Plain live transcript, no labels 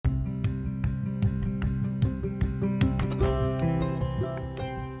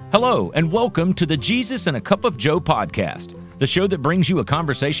Hello, and welcome to the Jesus and a Cup of Joe podcast, the show that brings you a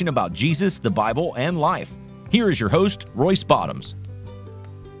conversation about Jesus, the Bible, and life. Here is your host, Royce Bottoms.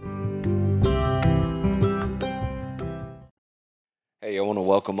 Hey, I want to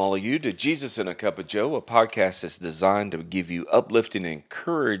welcome all of you to Jesus and a Cup of Joe, a podcast that's designed to give you uplifting and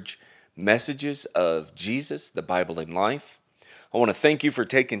encourage messages of Jesus, the Bible, and life. I want to thank you for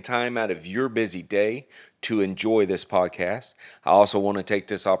taking time out of your busy day to enjoy this podcast. I also want to take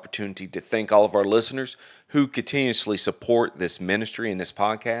this opportunity to thank all of our listeners who continuously support this ministry and this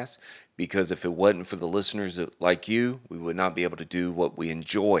podcast, because if it wasn't for the listeners like you, we would not be able to do what we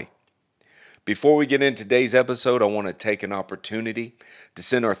enjoy. Before we get into today's episode, I want to take an opportunity to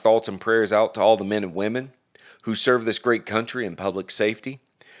send our thoughts and prayers out to all the men and women who serve this great country in public safety,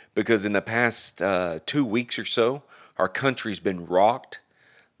 because in the past 2 weeks or so, our country's been rocked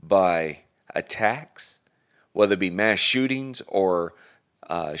by attacks, whether it be mass shootings or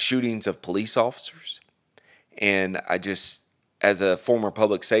shootings of police officers. And I just, as a former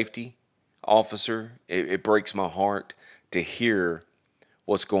public safety officer, it breaks my heart to hear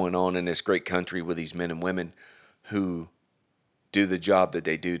what's going on in this great country with these men and women who do the job that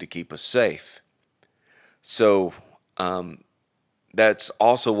they do to keep us safe. So that's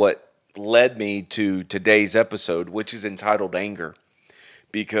also what led me to today's episode, which is entitled Anger,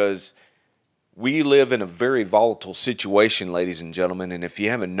 because we live in a very volatile situation, ladies and gentlemen, and if you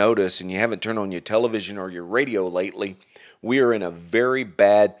haven't noticed and you haven't turned on your television or your radio lately, we are in a very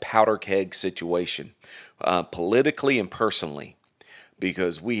bad powder keg situation, politically and personally,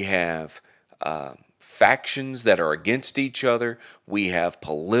 because we have factions that are against each other, we have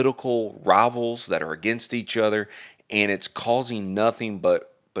political rivals that are against each other, and it's causing nothing but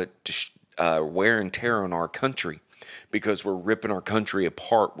wear and tear on our country, because we're ripping our country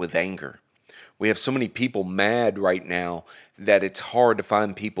apart with anger. We have so many people mad right now that it's hard to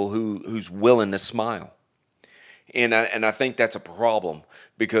find people who's willing to smile. And I think that's a problem,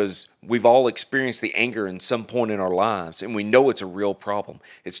 because we've all experienced the anger in some point in our lives, and we know it's a real problem.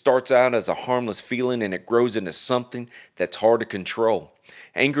 It starts out as a harmless feeling, and it grows into something that's hard to control.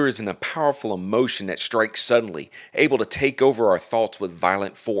 Anger is a powerful emotion that strikes suddenly, able to take over our thoughts with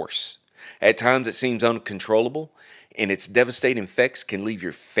violent force. At times it seems uncontrollable, and its devastating effects can leave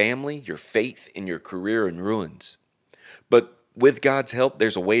your family, your faith, and your career in ruins. But with God's help,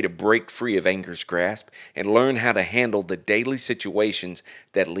 there's a way to break free of anger's grasp and learn how to handle the daily situations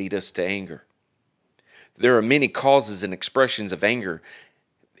that lead us to anger. There are many causes and expressions of anger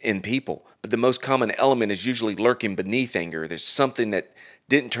in people, but the most common element is usually lurking beneath anger. There's something that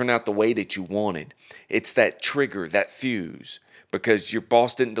didn't turn out the way that you wanted. It's that trigger, that fuse, because your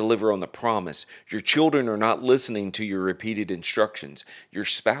boss didn't deliver on the promise. Your children are not listening to your repeated instructions. Your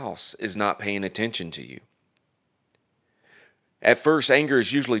spouse is not paying attention to you. At first, anger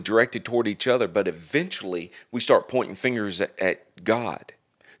is usually directed toward each other, but eventually we start pointing fingers at God.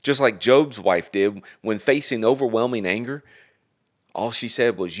 Just like Job's wife did when facing overwhelming anger. All she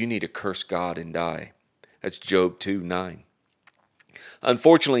said was, "You need to curse God and die." That's Job 2:9.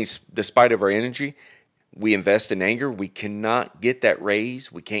 Unfortunately, despite of our energy we invest in anger, we cannot get that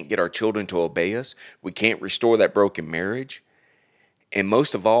raise. We can't get our children to obey us. We can't restore that broken marriage. And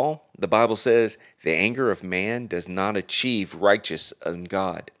most of all, the Bible says, the anger of man does not achieve righteousness in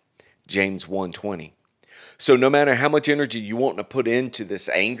God. James 1:20. So no matter how much energy you want to put into this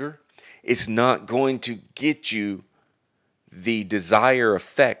anger, it's not going to get you the desired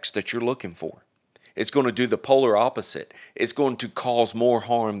effects that you're looking for. It's going to do the polar opposite. It's going to cause more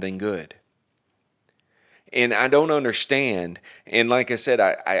harm than good. And I don't understand. And like I said,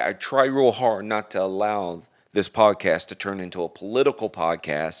 I try real hard not to allow this podcast to turn into a political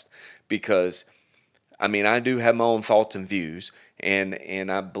podcast, because, I mean, I do have my own thoughts and views, and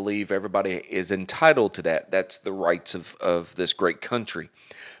I believe everybody is entitled to that. That's the rights of this great country.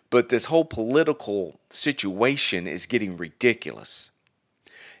 But this whole political situation is getting ridiculous.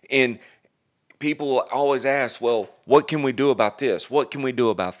 And people always ask, well, what can we do about this? What can we do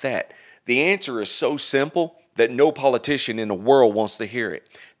about that? The answer is so simple that no politician in the world wants to hear it.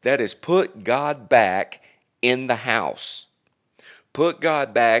 That is, put God back in the House. Put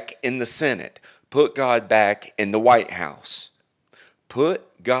God back in the Senate. Put God back in the White House.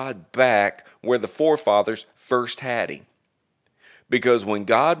 Put God back where the forefathers first had him. Because when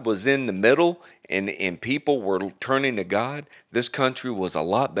God was in the middle and people were turning to God, this country was a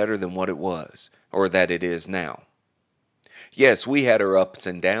lot better than what it was, or that it is now. Yes, we had our ups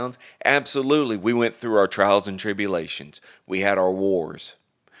and downs. Absolutely, we went through our trials and tribulations. We had our wars.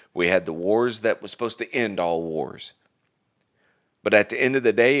 We had the wars that was supposed to end all wars. But at the end of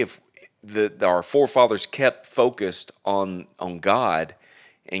the day, if our forefathers kept focused on God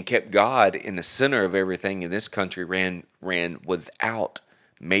and kept God in the center of everything in this country, ran without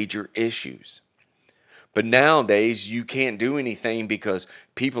major issues. But nowadays, you can't do anything because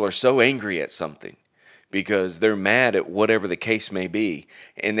people are so angry at something, because they're mad at whatever the case may be.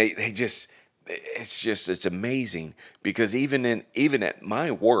 And they just, it's amazing, because even at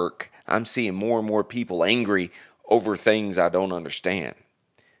my work, I'm seeing more and more people angry over things I don't understand.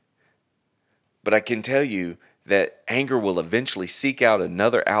 But I can tell you that anger will eventually seek out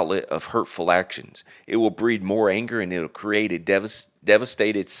another outlet of hurtful actions. It will breed more anger, and it'll create a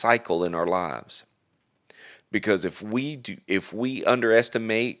devastated cycle in our lives. Because if we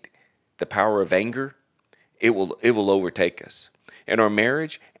underestimate the power of anger, it will overtake us. In our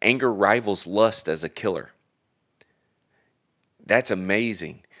marriage, anger rivals lust as a killer. That's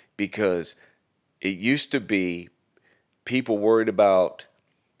amazing, because it used to be people worried about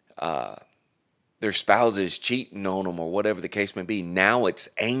their spouses cheating on them or whatever the case may be. Now it's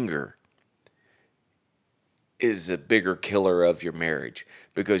anger is a bigger killer of your marriage,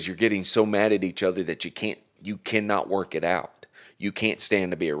 because you're getting so mad at each other that you cannot work it out. You can't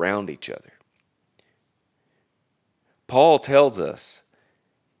stand to be around each other. Paul tells us,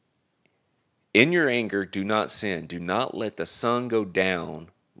 in your anger, do not sin. Do not let the sun go down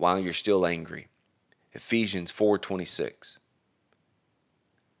while you're still angry. Ephesians 4:26.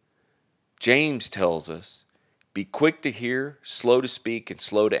 James tells us, be quick to hear, slow to speak, and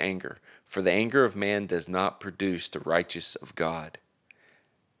slow to anger, for the anger of man does not produce the righteousness of God.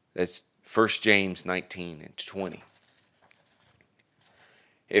 That's 1 James 19:20.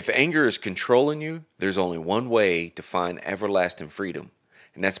 If anger is controlling you, there's only one way to find everlasting freedom,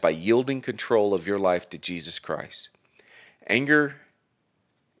 and that's by yielding control of your life to Jesus Christ. Anger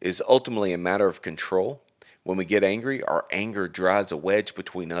is ultimately a matter of control. When we get angry, our anger drives a wedge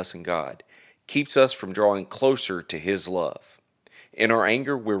between us and God, keeps us from drawing closer to His love. In our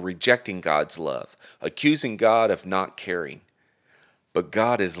anger, we're rejecting God's love, accusing God of not caring. But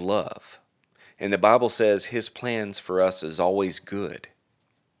God is love, and the Bible says His plans for us is always good.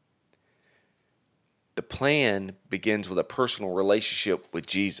 The plan begins with a personal relationship with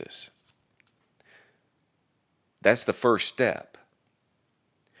Jesus. That's the first step.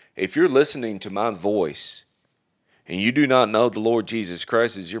 If you're listening to my voice and you do not know the Lord Jesus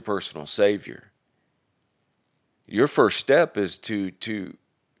Christ as your personal Savior, your first step is to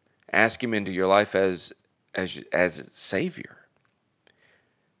ask Him into your life as a Savior.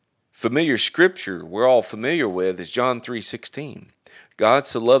 Familiar scripture we're all familiar with is John 3:16. God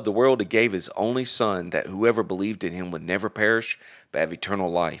so loved the world He gave His only Son, that whoever believed in Him would never perish but have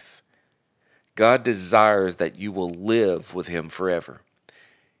eternal life. God desires that you will live with Him forever.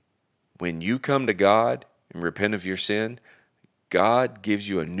 When you come to God and repent of your sin, God gives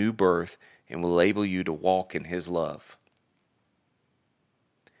you a new birth and will enable you to walk in His love.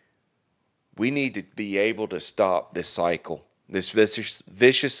 We need to be able to stop this cycle, this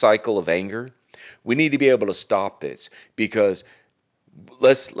vicious cycle of anger. We need to be able to stop this, because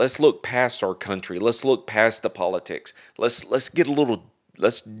let's look past our country. Let's look past the politics.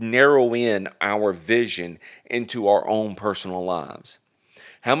 Let's narrow in our vision into our own personal lives.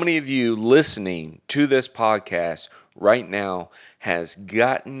 How many of you listening to this podcast right now has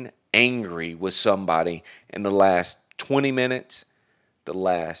gotten angry with somebody in the last 20 minutes, the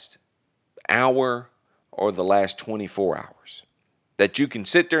last hour, or the last 24 hours? That you can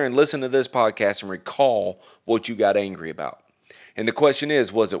sit there and listen to this podcast and recall what you got angry about. And the question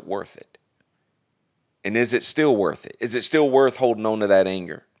is, was it worth it? And is it still worth it? Is it still worth holding on to that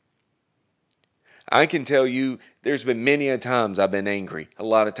anger? I can tell you there's been many a times I've been angry, a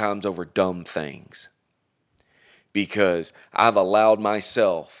lot of times over dumb things, because I've allowed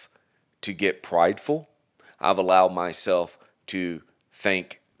myself to get prideful. I've allowed myself to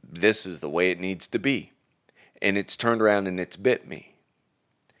think this is the way it needs to be, and it's turned around and it's bit me.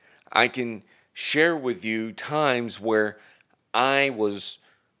 I can share with you times where I was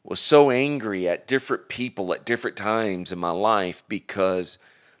so angry at different people at different times in my life because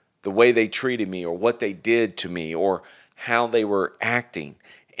the way they treated me or what they did to me or how they were acting.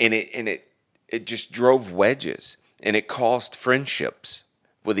 And it just drove wedges, and it cost friendships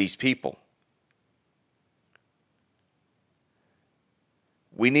with these people.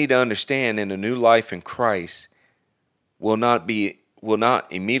 We need to understand, in a new life in Christ will not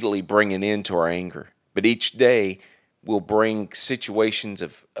immediately bring an end to our anger, but each day will bring situations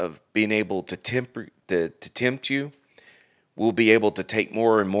of being able to tempt you. We'll be able to take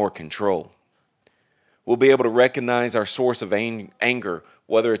more and more control. We'll be able to recognize our source of anger,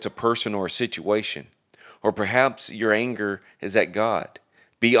 whether it's a person or a situation. Or perhaps your anger is at God.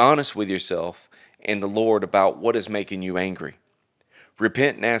 Be honest with yourself and the Lord about what is making you angry.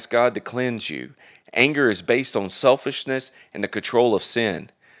 Repent and ask God to cleanse you. Anger is based on selfishness and the control of sin.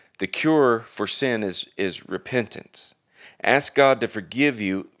 The cure for sin is repentance. Ask God to forgive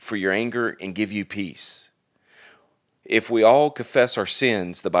you for your anger and give you peace. If we all confess our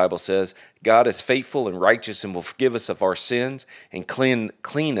sins, the Bible says, God is faithful and righteous and will forgive us of our sins and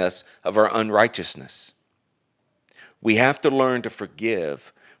clean us of our unrighteousness. We have to learn to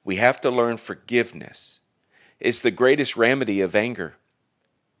forgive. We have to learn forgiveness. It's the greatest remedy of anger.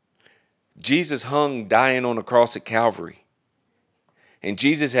 Jesus hung dying on a cross at Calvary. And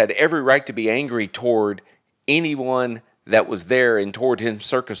Jesus had every right to be angry toward anyone that was there and toward his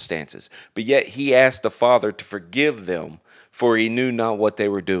circumstances. But yet he asked the Father to forgive them, for he knew not what they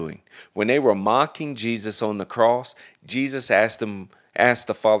were doing. When they were mocking Jesus on the cross, Jesus asked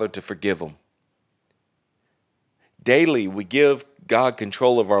the Father to forgive them. Daily, we give God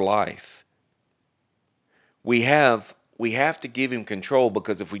control of our life. We have to give him control,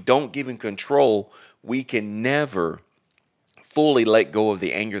 because if we don't give him control, we can never fully let go of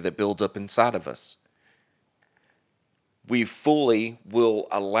the anger that builds up inside of us. We fully will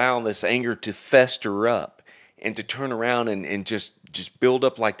allow this anger to fester up and to turn around and just build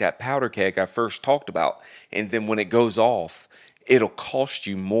up like that powder keg I first talked about. And then when it goes off, it'll cost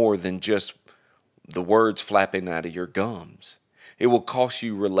you more than just the words flapping out of your gums. It will cost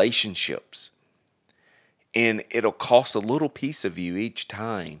you relationships. And it'll cost a little piece of you each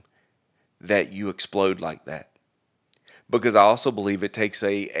time that you explode like that. Because I also believe it takes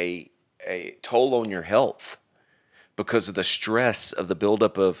a toll on your health because of the stress of the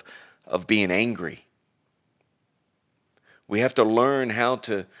buildup of being angry. We have to learn how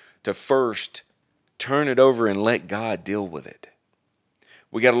to first turn it over and let God deal with it.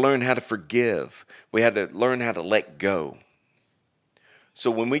 We got to learn how to forgive. We had to learn how to let go.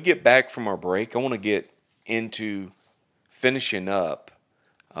 So when we get back from our break, I want to get into finishing up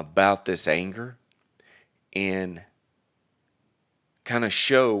about this anger and kind of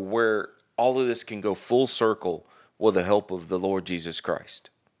show where all of this can go full circle with the help of the Lord Jesus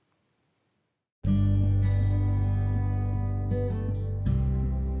Christ.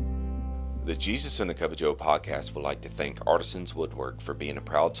 The Jesus and a Cup of Joe podcast would like to thank Artisans Woodwork for being a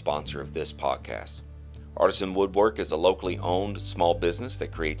proud sponsor of this podcast. Artisan Woodwork is a locally owned small business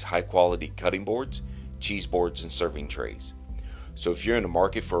that creates high quality cutting boards, cheese boards, and serving trays. So if you're in the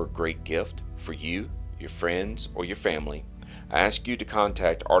market for a great gift for you, your friends, or your family, I ask you to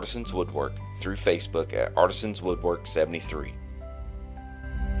contact Artisans Woodwork through Facebook at Artisans Woodwork 73.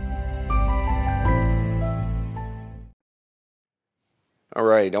 All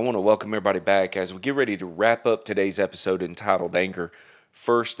right, I want to welcome everybody back as we get ready to wrap up today's episode entitled Anger.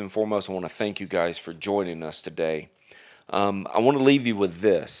 First and foremost, I want to thank you guys for joining us today. I want to leave you with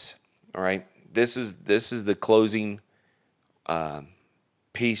this. All right, this is the closing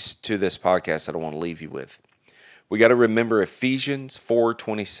piece to this podcast that I want to leave you with. We got to remember Ephesians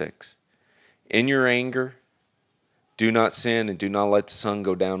 4:26. In your anger, do not sin and do not let the sun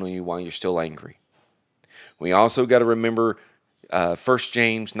go down on you while you're still angry. We also got to remember 1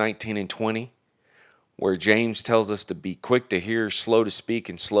 James 19:20, where James tells us to be quick to hear, slow to speak,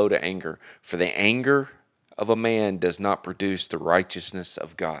 and slow to anger. For the anger of a man does not produce the righteousness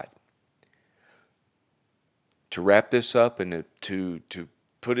of God. To wrap this up and to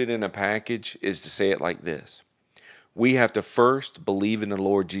put it in a package is to say it like this. We have to first believe in the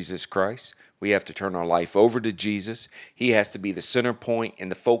Lord Jesus Christ. We have to turn our life over to Jesus. He has to be the center point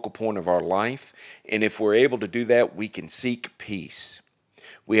and the focal point of our life. And if we're able to do that, we can seek peace.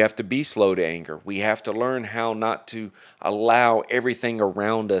 We have to be slow to anger. We have to learn how not to allow everything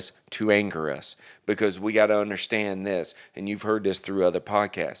around us to anger us, because we got to understand this, and you've heard this through other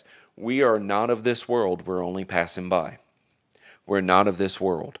podcasts. We are not of this world. We're only passing by. We're not of this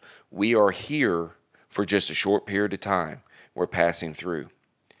world. We are here for just a short period of time. We're passing through.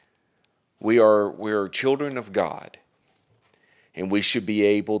 We are children of God, and we should be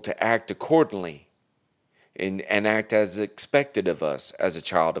able to act accordingly and act as expected of us as a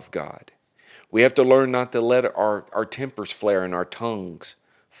child of God. We have to learn not to let our tempers flare and our tongues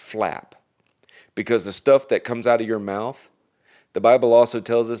flap, because the stuff that comes out of your mouth, the Bible also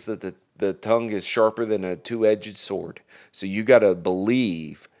tells us that the tongue is sharper than a two-edged sword. So you got to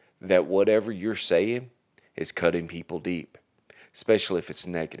believe that whatever you're saying is cutting people deep, especially if it's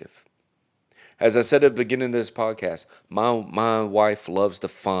negative. As I said at the beginning of this podcast, my wife loves to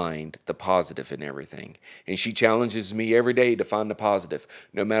find the positive in everything. And she challenges me every day to find the positive,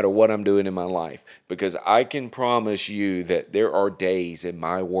 no matter what I'm doing in my life. Because I can promise you that there are days in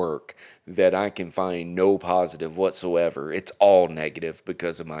my work that I can find no positive whatsoever. It's all negative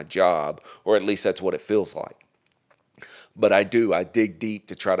because of my job, or at least that's what it feels like. But I dig deep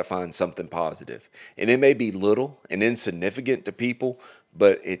to try to find something positive. And it may be little and insignificant to people,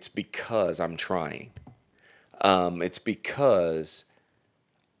 but it's because I'm trying. It's because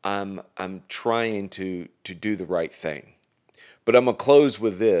I'm trying to do the right thing. But I'm gonna close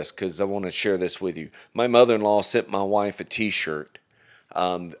with this because I want to share this with you. My mother-in-law sent my wife a T-shirt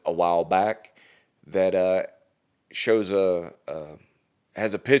a while back that shows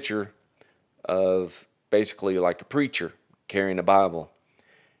has a picture of basically like a preacher carrying a Bible,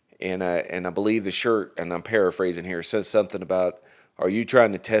 and I believe the shirt, and I'm paraphrasing here, says something about, "Are you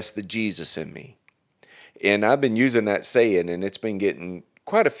trying to test the Jesus in me?" And I've been using that saying, and it's been getting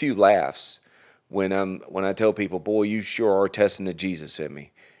quite a few laughs when I tell people, "Boy, you sure are testing the Jesus in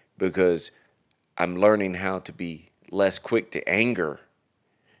me," because I'm learning how to be less quick to anger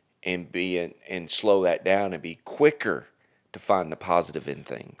and slow that down and be quicker to find the positive in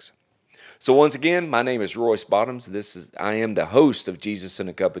things. So once again, my name is Royce Bottoms. I am the host of Jesus and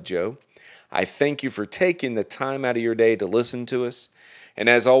a Cup of Joe. I thank you for taking the time out of your day to listen to us. And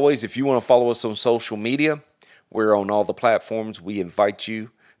as always, if you want to follow us on social media, we're on all the platforms. We invite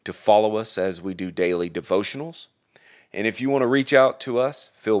you to follow us as we do daily devotionals. And if you want to reach out to us,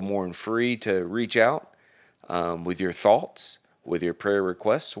 feel more than free to reach out with your thoughts, with your prayer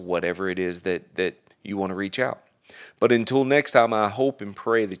requests, whatever it is that you want to reach out. But until next time, I hope and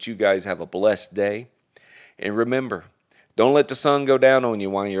pray that you guys have a blessed day. And remember, don't let the sun go down on you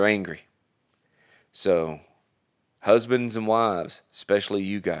while you're angry. So, husbands and wives, especially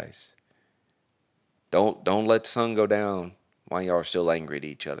you guys, don't let the sun go down while y'all are still angry at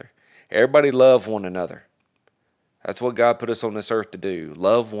each other. Everybody love one another. That's what God put us on this earth to do,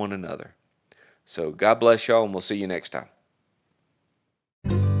 love one another. So God bless y'all, and we'll see you next time.